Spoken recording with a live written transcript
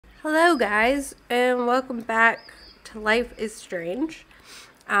Hello guys, and welcome back to Life is Strange.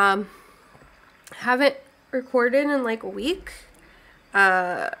 Haven't recorded in like a week,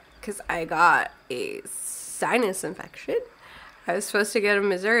 because I got a sinus infection. I was supposed to go to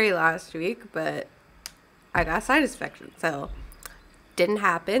Missouri last week, but I got sinus infection, so didn't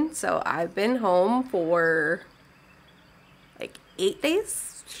happen. So I've been home for like 8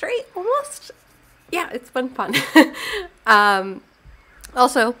 days straight, almost. Yeah, it's been fun.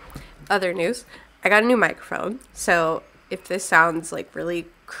 Also, other news, I got a new microphone, so if this sounds like really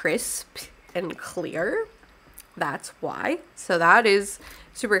crisp and clear, that's why. So that is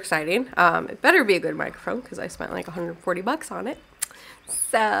super exciting. It better be a good microphone because I spent like $140 on it.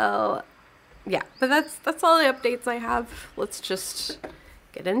 So yeah, but that's all the updates I have. Let's just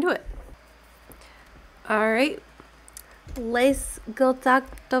get into it. All right, let's go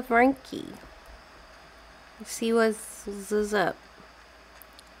talk to Frankie. See what's up.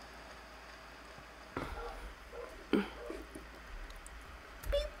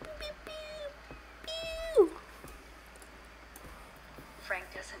 Frank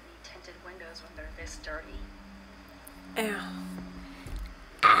doesn't need tinted windows when they're this dirty.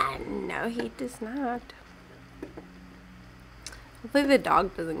 No, he does not. Hopefully the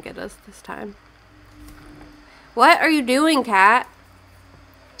dog doesn't get us this time. What are you doing, cat?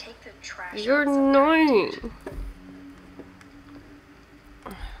 Take the trash. You're annoying.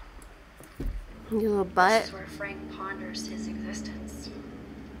 You little butt. This is where Frank ponders his existence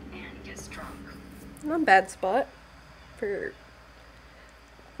and gets drunk. Not a bad spot for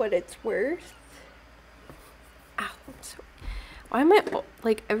what it's worth. Ow, I'm sorry. Why am I,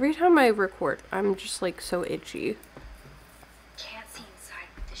 like, every time I record, I'm just, like, so itchy. Can't see inside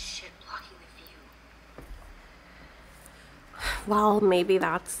with this shit blocking the view. Well, maybe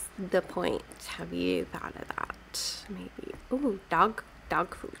that's the point. Have you thought of that? Maybe. Ooh, dog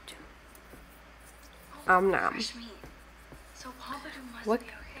food. Nom. Fresh meat. So Pompadour must What? be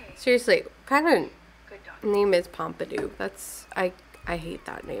okay. Seriously, what kind of Good dog. name is Pompadour? That's, I hate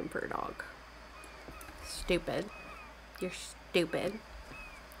that name for a dog. Stupid. You're stupid.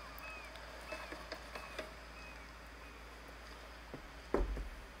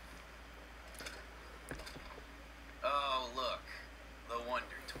 Oh, look. The Wonder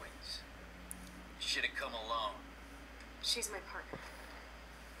Twins. Should have come alone. She's my partner.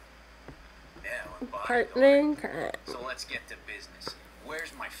 Yeah, we're Partner bodyguard. in crime. So let's get to business.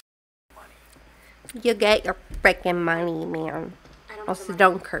 Where's my money? You get your freaking money, man. I don't have Also, the money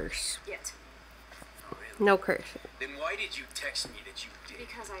don't curse. yet. Oh, really? No cursing. Then why did you text me that you did?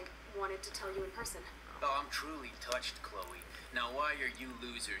 Because I wanted to tell you in person. Oh, I'm truly touched, Chloe. Now, why are you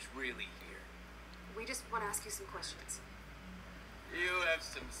losers really here? We just want to ask you some questions. You have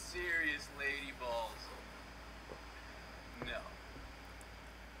some serious lady balls. No.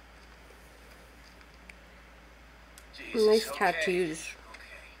 Jesus, Nice okay. tattoos.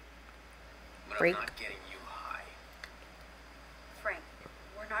 Okay. But Freak. I'm not getting you high. Frank,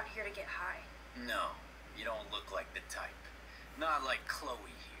 we're not here to get high. No, you don't look like the type. Not like Chloe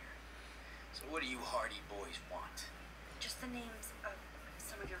here. So what do you hardy boys want? Just the names of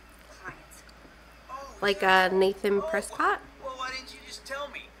some of your clients. Oh, Like yeah. Nathan Oh, Prescott? Well, why didn't you just tell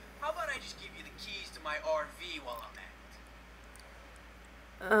me? How about I just give you the keys to my RV while I'm at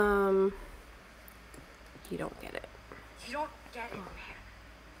it? You don't get it. You don't get it, man.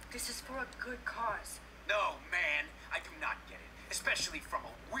 This is for a good cause. No, man, I do not get it. Especially from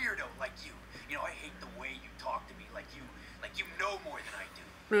a weirdo like you. You know, I hate the way you talk to me, like you know more than I do.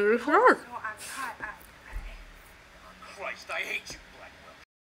 Maybe sure. No, I'm not. Christ, I hate you, Blackwell.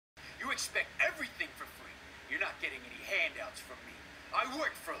 You expect everything for free. You're not getting any handouts from me. I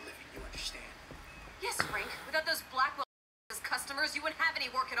work for a living, you understand? Yes, Frank. Without those Blackwell as customers, you wouldn't have any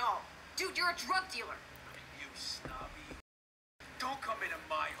work at all. Dude, you're a drug dealer. You snobby. Don't come into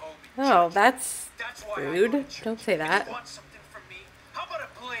my home and Oh, judge me. that's why I rude. go to church. Don't say If that. you want something from me, how about I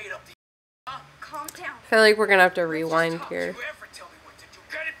play it up to you? Huh? Calm down. I feel like we're gonna have to Just rewind talk. here. You ever tell me what to do?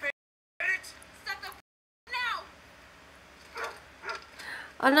 Get it, baby? Get it? Stop the now!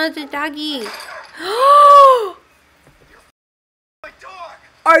 Another doggy. My dog!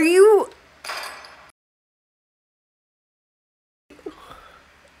 Are you?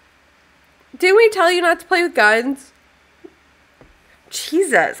 Didn't we tell you not to play with guns?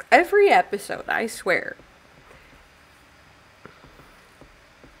 Jesus, every episode, I swear.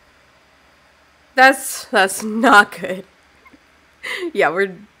 That's not good. Yeah,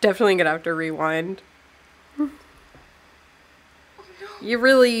 we're definitely gonna have to rewind. You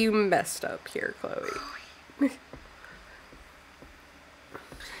really messed up here, Chloe. I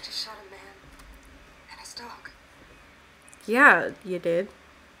just shot a man and his dog. Yeah, you did.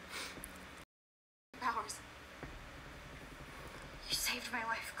 Powers. You saved my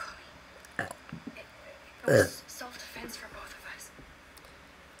life, Chloe. It was self-defense for both of us.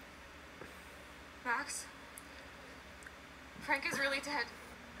 Max? Frank is really dead.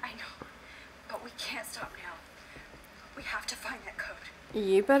 I know, but we can't stop now. We have to find that code.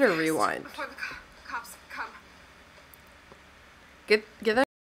 You better rewind. Before the cops come. Get that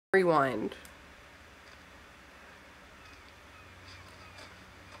rewind.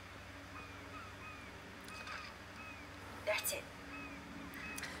 That's it.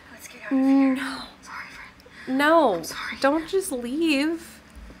 Let's get out of here. No. Sorry, friend. No. I'm sorry. Don't just leave.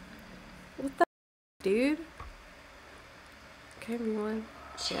 What the dude? Okay, rewind.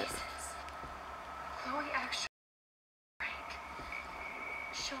 Jesus. Chloe actually Frank.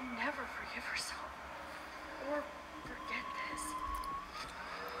 She'll never forgive herself. Or forget this.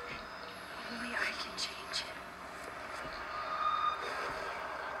 And only I can change it.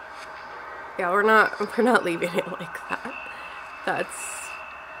 Yeah, we're not leaving it like that. That's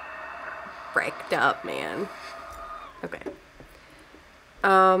breaked up, man. Okay.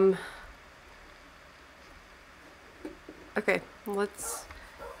 Okay, let's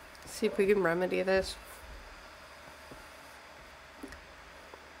see if we can remedy this.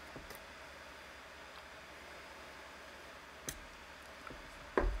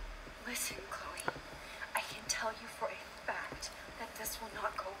 Listen, Chloe. I can tell you for a fact that this will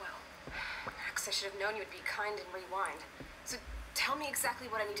not go well. Max, I should have known you would be kind and rewind. So tell me exactly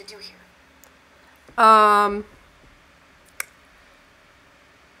what I need to do here.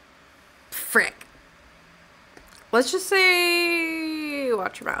 Frick. Let's just say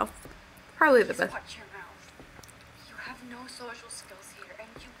watch your mouth. Probably the Please best. watch your mouth. You have no social skills here, and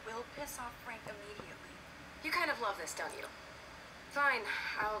you will piss off Frank immediately. You kind of love this, don't you? Fine,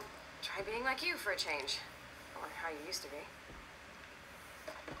 I'll try being like you for a change. Or how you used to be.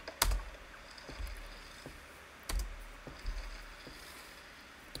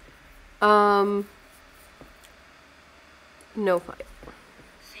 No fight.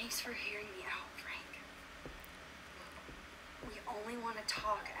 Thanks for hearing me out, Frank. We only want to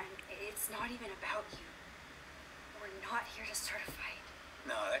talk, and it's not even about you. We're not here to start a fight.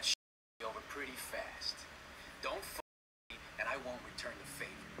 No, that shit will be over pretty fast. Don't f me, and I won't return the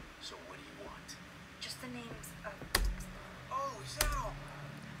favor. So what do you want? Just the names of... Oh, is that all?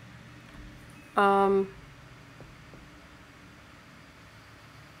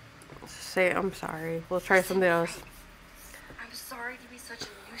 Say I'm sorry. We'll try something else. Frank, I'm sorry to be such a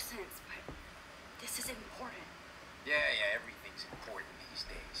nuisance, but this is important. Yeah, everything's important these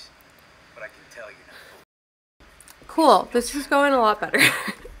days. But I can tell you're not full. Cool. This is going a lot better.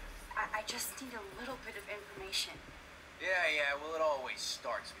 I just need a little bit of information. Yeah, well, it always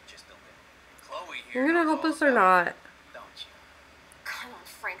starts with just a little. Chloe here. You're gonna knows help all us or about not? it, don't you? Come on,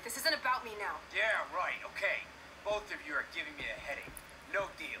 Frank, this isn't about me now. Yeah, right, okay. Both of you are giving me a headache. No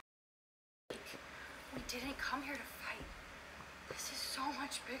deal. We didn't come here to fight. This is so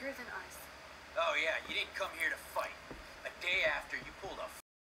much bigger than us. Oh, yeah, you didn't come here to fight. A day after, you pulled a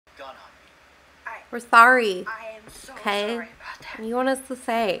gun on me. We're sorry. I am so Okay. sorry about that. What do you want us to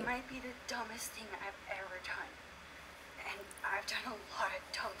say? It might be the dumbest thing I've ever done. And I've done a lot of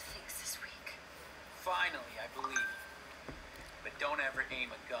dumb things this week. Finally, I believe you. But don't ever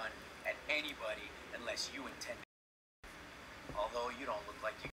aim a gun at anybody unless you intend to. Although you don't look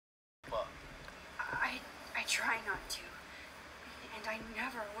like you bug. I try not to. And I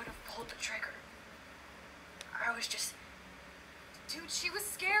never would have pulled the trigger. I was just... Dude, she was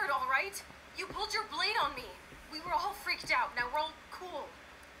scared, all right? You pulled your blade on me. We were all freaked out. Now we're all cool.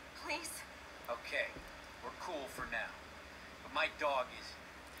 Please? Okay, we're cool for now. But my dog isn't.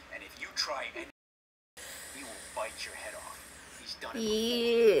 And if you try any, he will bite your head off. He's done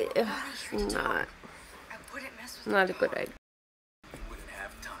it before. Yeah. Not. I wouldn't mess with Not the a good dog. idea. You wouldn't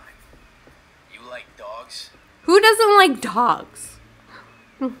have time. You like dogs? Who doesn't like dogs?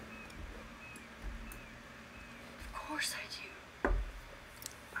 Of course I do.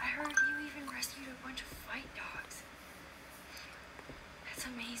 I heard you even rescued a bunch of fight dogs. That's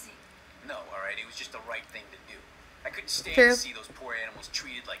amazing. No, alright, it was just the right thing to do. I couldn't stand True. to see those poor animals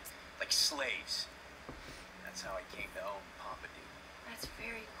treated like slaves. That's how I came to own Pompadour. That's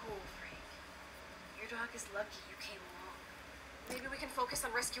very cool, Frank. Your dog is lucky you came along. Maybe we can focus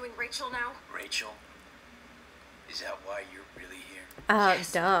on rescuing Rachel now? Rachel? Is that why you're really here?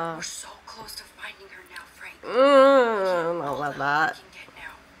 Yes, Duh. we're so close to finding her now, Frank. I All love the help that. we can get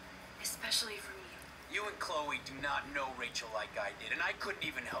now, especially from you. You and Chloe do not know Rachel like I did, and I couldn't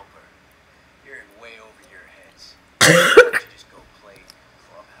even help her. You're in way over your heads. Why don't you just go play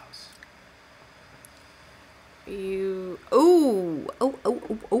Clubhouse? You. Oh.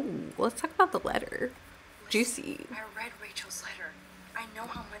 let's talk about the letter. Juicy. I read Rachel's letter. I know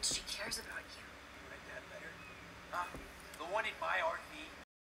how much she cares about you. Read that letter? The one in my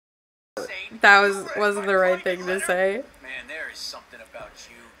RV? Saying, That "You read wasn't my the right private thing to letter?" say. Man, there is something about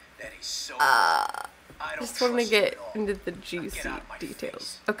you that is so. I I don't just want to trust you get at all. into the Now juicy get out of my details.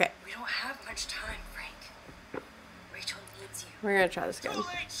 face. Okay, We don't have much time, Frank. Rachel needs you. we're gonna try this Too again.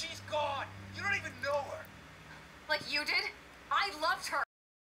 late, she's gone. You don't even know her. Like you did? I loved her.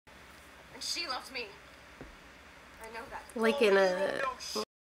 And she loved me. I know that. Like Oh, in you a don't know shit.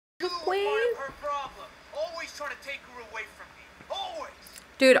 You were way? part of her problem. Always trying to take her away from me. Always.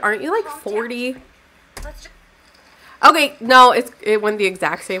 Dude, aren't you like Calm down, 40? Frank. Let's just. Okay, no, it went the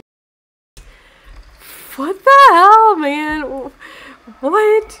exact same. What the hell, man?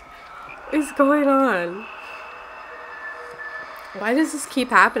 What is going on? Why does this keep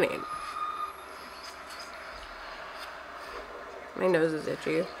happening? My nose is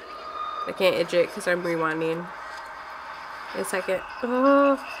itchy. I can't itch it because I'm rewinding. Wait a second.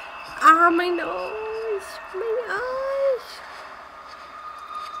 Oh, my nose. My nose.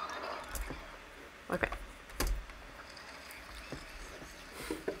 Okay.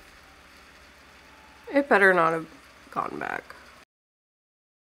 It better not have gone back. What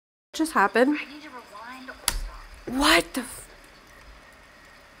just happened? I need to rewind or stop. What the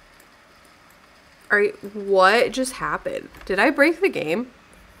what just happened? Did I break the game?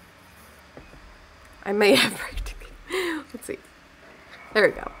 I may have break the game. Let's see. There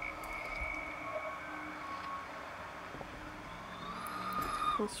we go.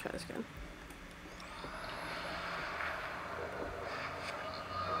 Let's try this again.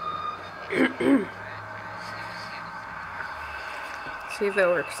 See if it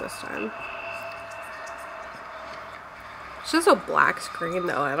works this time. It's just a black screen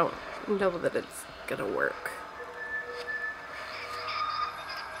though. I don't know that it's gonna work.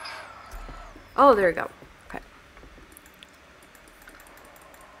 Oh, there we go. Okay.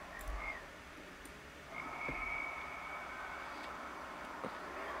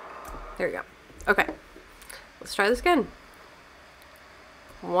 There we go. Okay. Let's try this again.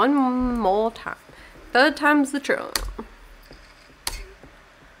 One more time. Third time's the charm.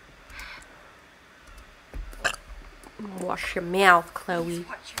 Wash your mouth, Chloe.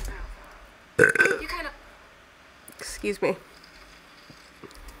 Watch your mouth. You kind of. Excuse me.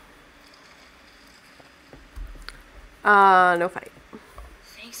 No fight.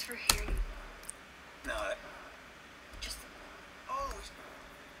 Thanks for hearing. No. Just Oh.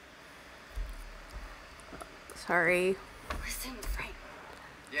 Sorry. listen, Frank.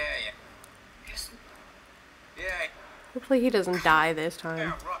 Yeah. Just Yeah. Hopefully he doesn't die this time.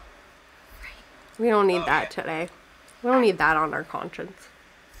 Yeah. Right. Frank. We don't need Oh, that yeah. today. We don't need that on our conscience.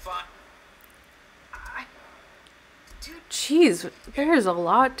 Fine. Dude, Jeez, there's a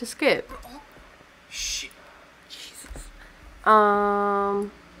lot to skip. we're all. Shit. Jesus.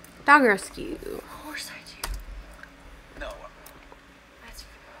 Dog rescue. Of course I do. No. That's.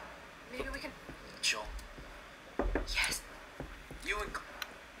 Maybe we can. Chill. Yes. You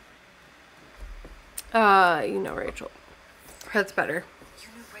and. You know Rachel. That's better. You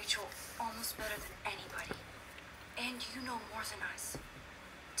knew Rachel almost better than anybody. And you know more than us.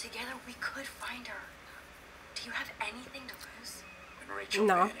 Together we could find her. Do you have anything to lose? When Rachel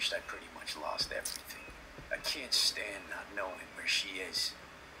No. vanished, I pretty much lost everything. I can't stand not knowing where she is,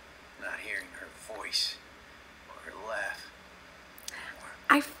 not hearing her voice or her laugh.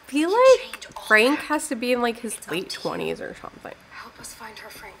 I feel You like change all Frank that. has to be in like his It's up late to you. 20s or something. Help us find her,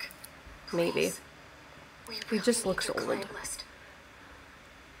 Frank. Maybe. Please. We He really just need looks your old. client list.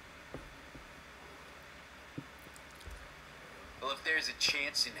 Well, if there's a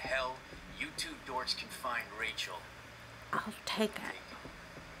chance in hell, you two dorks can find Rachel. I'll take it.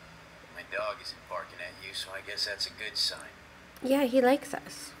 My dog isn't barking at you, so I guess that's a good sign. Yeah, he likes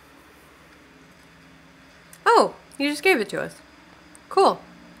us. Oh, you just gave it to us. Cool.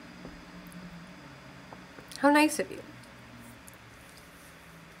 How nice of you.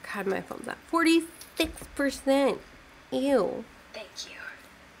 God, my phone's at 46%. Ew. Thank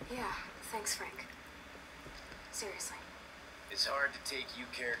you. Yeah, thanks, Frank. Seriously. It's hard to take you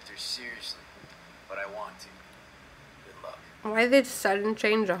characters seriously, but I want to. Good luck. Why they just sudden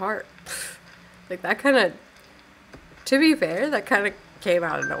change of heart? Like, that kind of... To be fair, that kind of came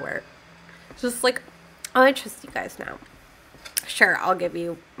out of nowhere. It's just like, oh, I trust you guys now. Sure, I'll give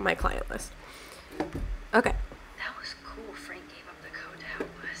you my client list. Okay. That was cool. Frank gave up the code to help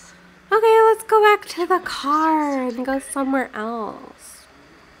us. Okay, let's go back to the car and go somewhere else.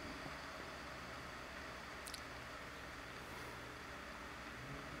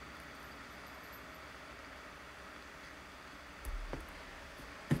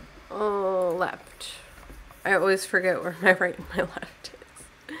 left. I always forget where my right and my left is.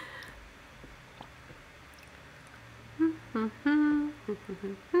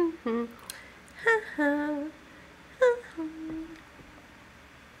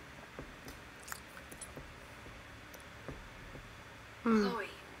 Chloe,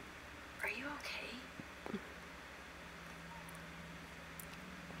 are you okay?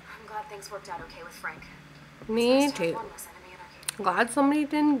 I'm glad things worked out okay with Frank. Me Nice to have too. one less enemy in our cave. Glad somebody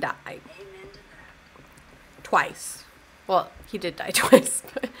didn't die. Amen to that. Twice. Well, he did die twice.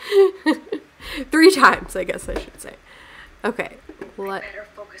 But 3 times, I guess I should say. Okay. Better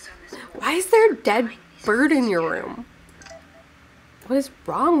focus on this. Why is there a dead bird in your room? What is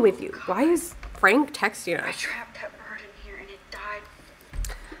wrong with you? Why is Frank texting I us? trapped that bird in here and it died.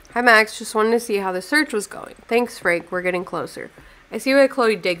 Hi, Max. Just wanted to see how the search was going. Thanks, Frank. We're getting closer. I see why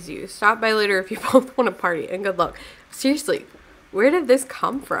Chloe digs you. Stop by later if you both want to party, and good luck. Seriously, where did this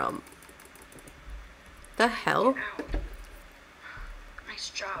come from? The hell? Ow. Nice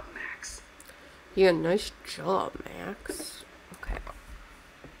job, Max. Yeah, nice job, Max. Okay.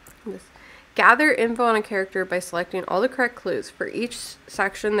 Gather info on a character by selecting all the correct clues. For each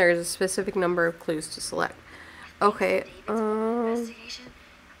section, there is a specific number of clues to select. Okay, Investigation.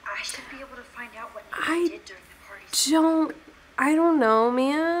 I should be able to find out what I Nathan did during the party. I don't know,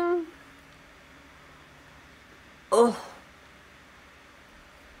 man. Ugh.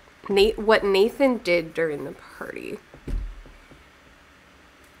 What Nathan did during the party.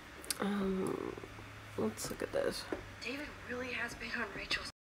 Let's look at this. David really has been on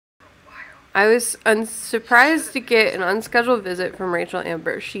Rachel's for a while. I was surprised to get an unscheduled visit from Rachel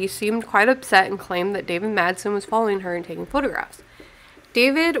Amber. She seemed quite upset and claimed that David Madsen was following her and taking photographs.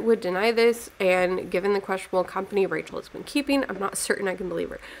 David would deny this, and given the questionable company Rachel has been keeping, I'm not certain I can believe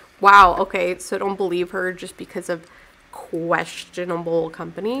her. Wow, okay, so don't believe her just because of questionable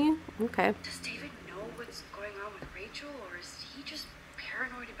company? Okay. Does David know what's going on with Rachel, or is he just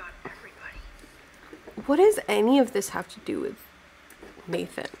paranoid about everybody? What does any of this have to do with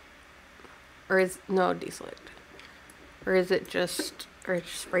Nathan? Or is, no, deselect. Or is it just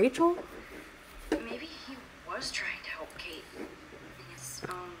Rachel? Maybe he was trying to help Kate in his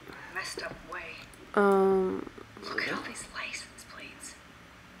own messed up way. Look at all these license plates.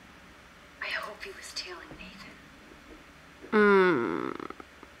 I hope he was tailing Nathan.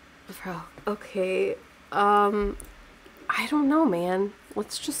 Okay. I don't know, man.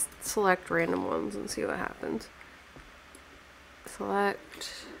 Let's just select random ones and see what happens.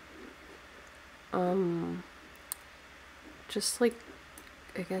 Select. Just like,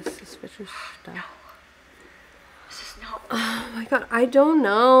 I guess suspicious stuff. No. This is not. Oh my god, I don't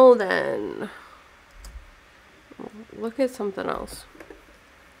know then. Look at something else.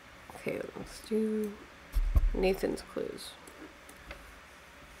 Okay, let's do Nathan's clues.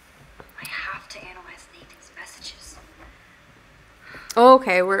 I have to analyze Nathan's messages. Oh,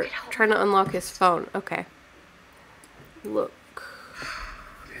 okay, we're trying to unlock his phone. Okay. Look.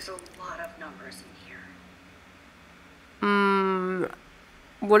 There's a lot of numbers in here.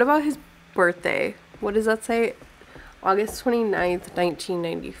 What about his birthday? What does that say? August 29th,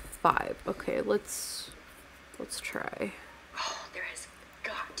 1995. Okay, let's try. Oh, there has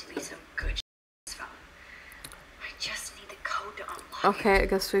got to be some good shit in this phone. I just need the code to unlock it. Okay, I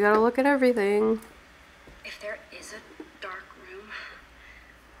guess we gotta look at everything. If there is a dark room,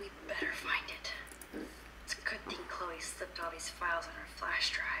 we better find it. It's a good thing Chloe slipped all these files on her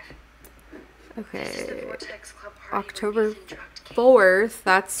flash drive. This is the Okay. Vortex Club party where October Nathan drugged Kate. 4th.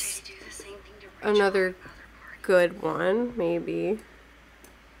 That's Did he do the same thing to Rachel another at another party? good one, maybe.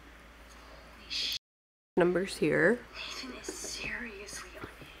 Holy shit. Numbers here. Nathan is seriously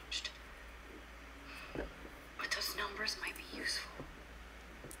unhinged. But those numbers might be useful.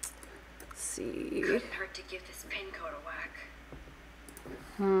 Let's see. Couldn't hurt to give this pin code a whack.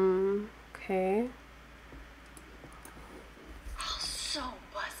 Okay. Oh, so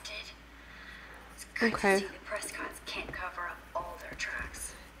busted. It's good Okay. to see the Prescotts can't cover up all their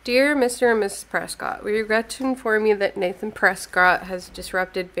tracks. Dear Mr. and Mrs. Prescott, we regret to inform you that Nathan Prescott has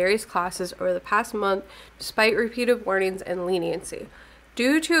disrupted various classes over the past month despite repeated warnings and leniency.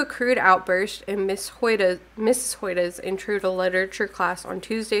 Due to a crude outburst in Mrs. Hoyta's intro to literature class on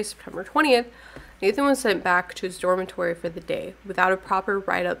Tuesday, September 20th, Nathan was sent back to his dormitory for the day without a proper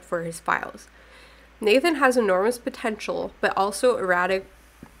write-up for his files. Nathan has enormous potential, but also erratic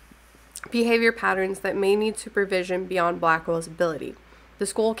behavior patterns that may need supervision beyond Blackwell's ability. The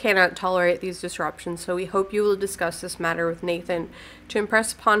school cannot tolerate these disruptions, so we hope you will discuss this matter with Nathan to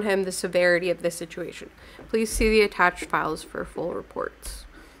impress upon him the severity of the situation. Please see the attached files for full reports.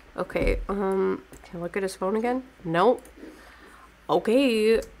 Okay, can I look at his phone again? Nope.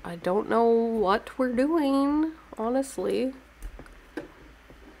 Okay, I don't know what we're doing, honestly.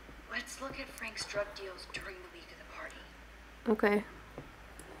 Let's look at Frank's drug deals during the week of the party. Okay.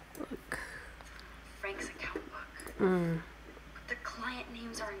 Look. Frank's account book. But the client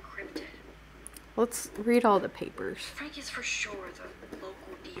names are encrypted. Let's read all the papers. Frank is for sure the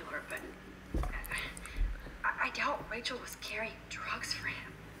local dealer, but I doubt Rachel was carrying drugs for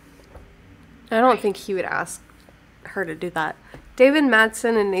him. I don't think he would ask her to do that. David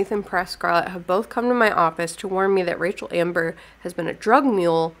Madsen and Nathan Prescott have both come to my office to warn me that Rachel Amber has been a drug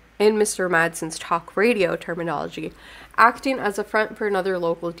mule, in Mr. Madsen's talk radio terminology, acting as a front for another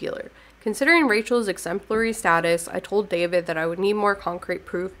local dealer. Considering Rachel's exemplary status, I told David that I would need more concrete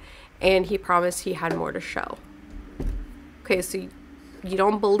proof, and he promised he had more to show. Okay, so you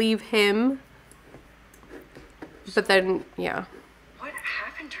don't believe him, but then, yeah. What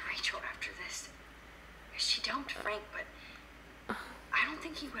happened to Rachel after this? She dumped Frank, but I don't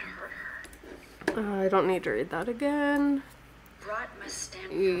think he would hurt her. I don't need to read that again. Rot must stand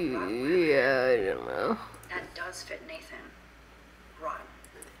for Rottweiler. Yeah, I don't know. That does fit Nathan. Rot.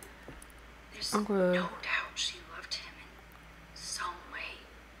 There's Okay. no doubt she loved him in some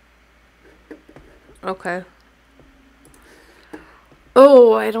way. Okay.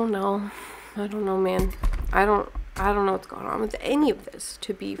 Oh, I don't know. I don't know, man. I don't know what's going on with any of this,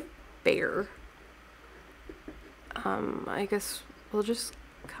 to be fair. I guess we'll just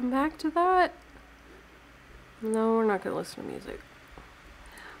come back to that. No, we're not gonna listen to music.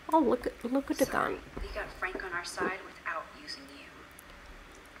 Oh, look at the gun. We got Frank on our side without using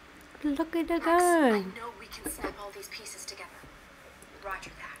you. Look at the Max, I gun. know we can snap all these pieces together.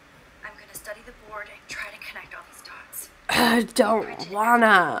 Roger that. I'm gonna study the board and try to connect all these dots. I don't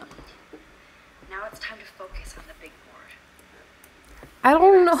wanna. Now it's time to focus on the big board. I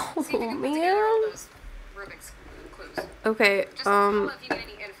don't know, See if you can put together all man. those Rubik's clues. Okay, Just call if you get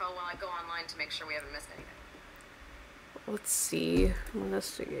any info while I go online to make sure we haven't missed anything. let's see.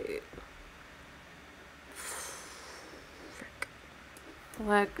 Investigate. Frick.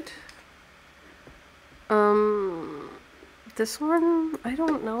 Select. This one? I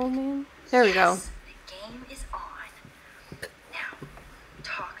don't know, man. There we go. Yes, the game is on. Now,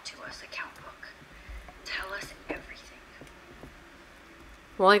 talk to us, account book. Tell us everything.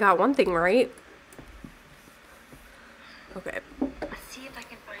 Well, I got one thing right. Okay. Let's see if I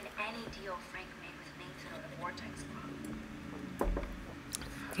can find any deal Frank made with Nathan or the Vortex Club.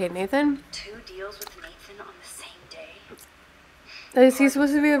 Okay, Nathan. 2 deals with Nathan on the same day. Is he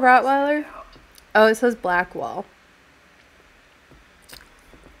supposed to be a Rottweiler? Oh, it says Blackwell.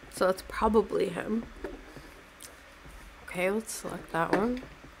 So it's probably him. Okay, let's select that one.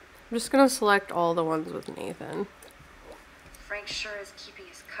 I'm just gonna select all the ones with Nathan. Frank sure is keeping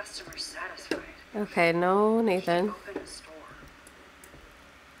his customers satisfied. Okay, no He Nathan. can open a store.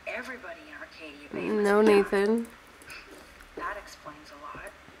 Everybody in Arcadia Bay must No be Nathan. That explains a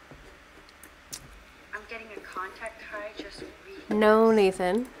lot. I'm getting a contact high just reading. No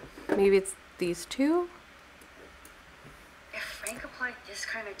Nathan. Maybe it's these two? If Frank applied this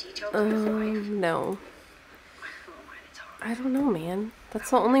kind of detail to his life, No. who am I to talk? I don't know, man. That's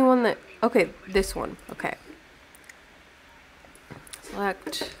the only one that... Okay, this one. Okay.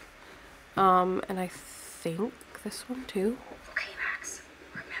 Select. And I think this one too. Okay, Max.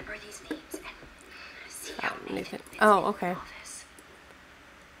 Remember these names and see how Nathan Nathan. fits Oh, in okay. with all this.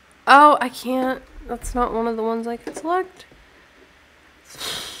 Oh, I can't. That's not one of the ones I can select.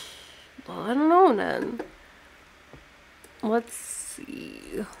 Well, I don't know then. Let's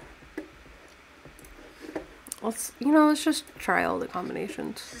see. Let's just try all the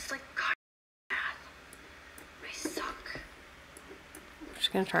combinations. This is like God math. I suck. I'm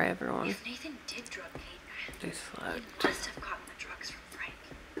just gonna try everyone. If Nathan did drug Kate, They he select. must have gotten the drugs from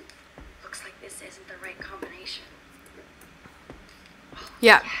Frank. Looks like this isn't the right combination. Oh,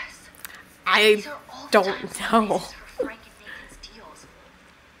 Yeah. Yes. I These are all the don't times and know. places for Frank and Nathan's deals.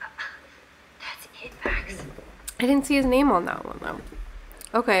 That's it, Max. I didn't see his name on that one though.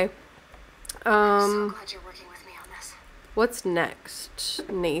 Okay. I'm so glad you're working with me on this. What's next,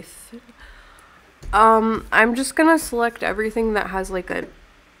 Nathan? I'm just gonna select everything that has like a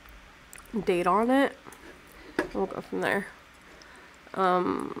date on it. We'll go from there.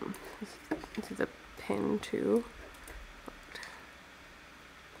 Let's do the pin too.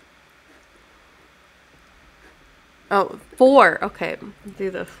 Oh, 4. Okay, do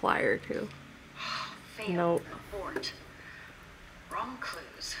the flyer too. Fail. Nope. Abort. Wrong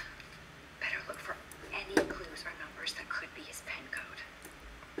clues. Better look for any clues or numbers that could be his pen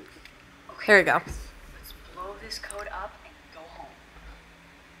code. Okay, There we go. Max, let's blow this code up and go home.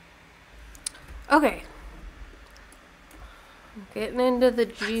 Okay. Getting into the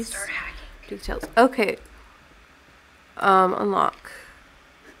Let's start hacking. details. Okay. Unlock.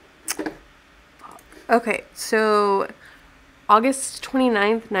 Okay, so August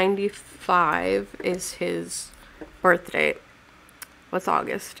 29th, 95 is his birthday. What's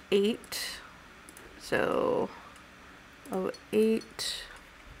August? 8. So, 08,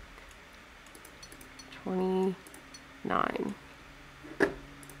 29.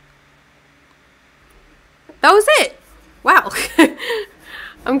 That was it! Wow.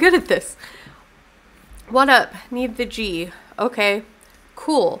 I'm good at this. What up? Need the G. Okay.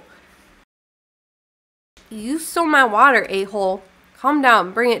 Cool. You stole my water, a-hole. Calm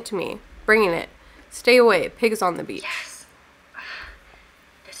down. Bring it to me. Bringing it. Stay away. Pigs on the beach. Yes.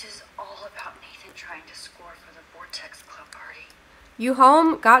 This is all about Nathan trying to score for the Vortex Club party. You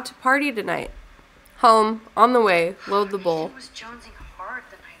home? Got to party tonight. Home. On the way. Load the bowl. Nathan was jonesing hard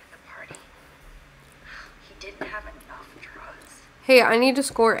the night of the party. He didn't have enough drugs. Hey, I need to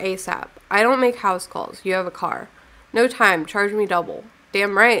score ASAP. I don't make house calls. You have a car. No time. Charge me double.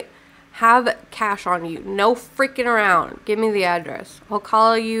 Damn right. Have cash on you. No freaking around. Give me the address. I'll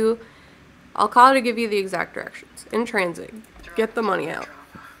call to give you the exact directions. In transit. Get the money out.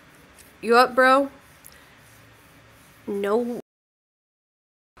 You up, bro? No.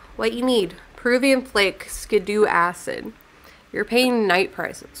 What you need? Peruvian flake, skidoo acid. You're paying night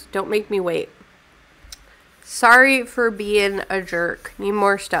prices. Don't make me wait. Sorry for being a jerk. Need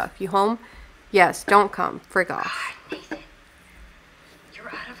more stuff. You home? Yes, don't come. Frick off. Nathan, you're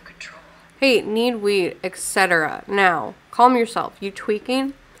out of control. Hey, need weed, etc. Now, calm yourself. You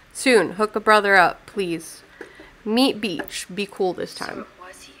tweaking? Soon, hook a brother up, please. Meet beach. Be cool this So time. it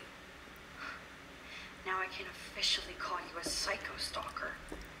was you. Now I can officially call you a psycho stalker.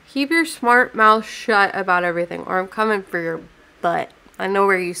 Keep your smart mouth shut about everything, or I'm coming for your butt. I know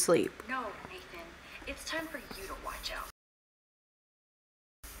where you sleep. No, Nathan. It's time for you to watch out.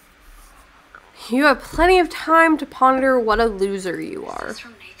 You have plenty of time to ponder what a loser you This are. is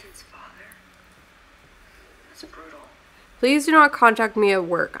from Nathan's father. That's brutal. Please do not contact me at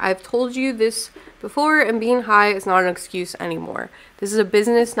work. I've told you this before, and being high is not an excuse anymore. This is a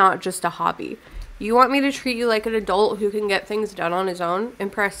business, not just a hobby. You want me to treat you like an adult who can get things done on his own?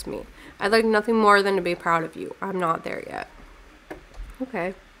 Impress me. I'd like nothing more than to be proud of you. I'm not there yet.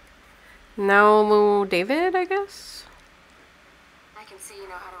 Okay. Now, David, I guess? I can see you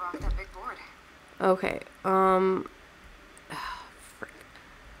know how to rock that big board. Okay, frick.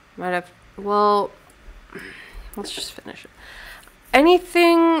 Might have, well, let's just finish it.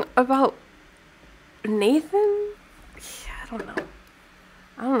 Anything about Nathan? Yeah, I don't know.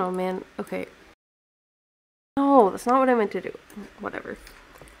 I don't know, man. Okay. No, that's not what I meant to do. Whatever.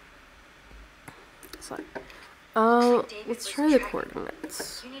 It's fine. Let's try the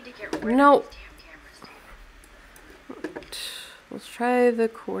coordinates. You need to get rid No. of these damn cameras, David. Let's try the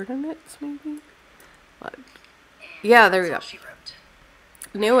coordinates, maybe? What? Yeah, there we go. That's all she wrote.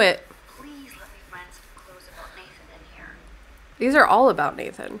 Knew it. Please let me find some clues about Nathan in here. These are all about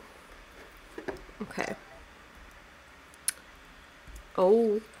Nathan. Okay.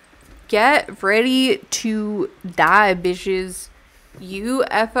 Oh. Get ready to die, bitches. You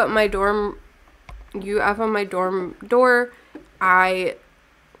F up my dorm. You F on my dorm door. I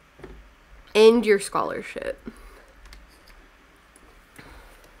end your scholarship.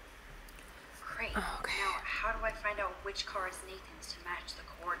 Great. Okay. Now, how do I find out which car is Nathan's to match the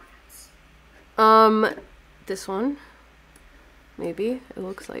coordinates? This one. Maybe. It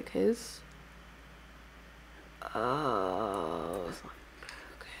looks like his.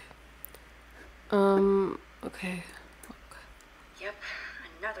 Okay. Okay. Yep,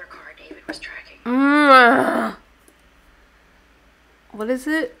 another car David was tracking. What is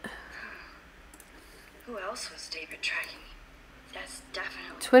it? Who else was David tracking? That's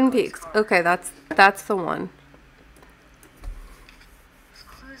definitely Twin Chloe's Peaks. car. Okay, that's the one. Those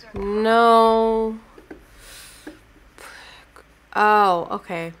clues are No. Oh,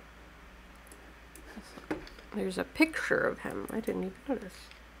 okay. There's a picture of him. I didn't even notice.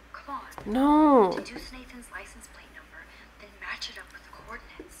 Come on. No. Deduce Nathan's license plate number, then match it up with the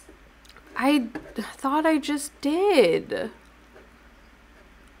coordinates. I thought I just did.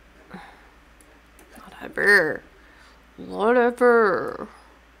 Whatever. Whatever.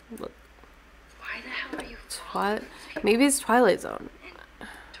 Look, Why the hell are you Twilight. Maybe it's Twilight Zone. and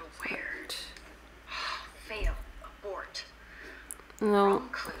to where? Fail. Abort. No. Wrong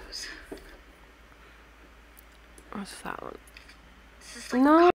clues. What's that one? This is like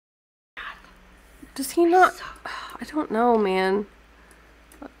No. math. Does he not? Suck. I don't know, man.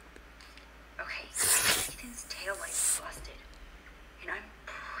 Okay, Nathan's taillight's busted. And I'm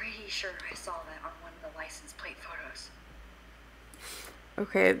pretty sure I saw that on one of the license plate photos.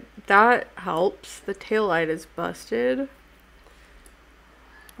 Okay, that helps. The taillight is busted.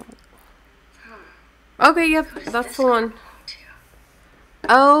 Okay, yep, that's the one.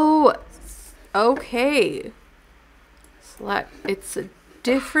 Oh, okay. It's a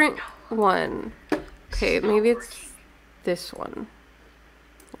different one. Okay, maybe it's this one.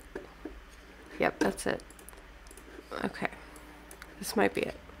 Yep, that's it. Okay. This might be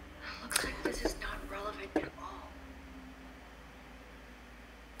it. Looks like this is not relevant at all.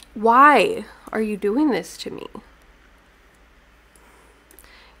 Why are you doing this to me?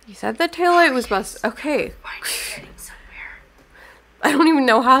 You said the taillight was busted. Okay. Find you getting somewhere. I don't even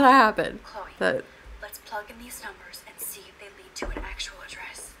know how that happened. Chloe, But let's plug in these numbers and see if they lead to an actual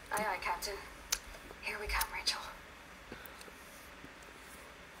address. Aye, aye, Captain. Here we come, Rachel.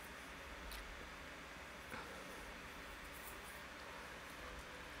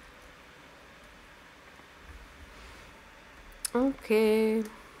 okay.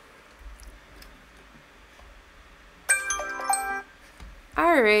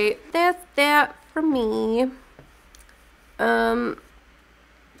 Alright, that's that for me. I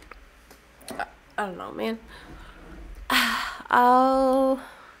don't know, man.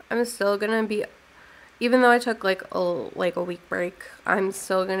 I'm still gonna be, even though I took like a week break, I'm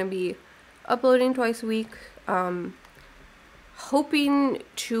still gonna be uploading twice a week. I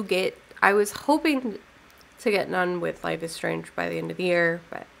was hoping to get done with Life is Strange by the end of the year,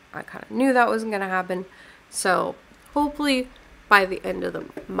 but I kind of knew that wasn't gonna happen. So hopefully by the end of the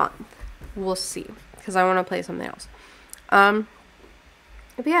month, we'll see, because I want to play something else. But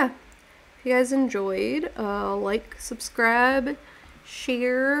yeah, if you guys enjoyed, like, subscribe,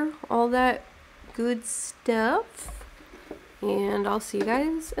 share, all that good stuff, and I'll see you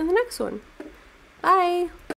guys in the next one. Bye!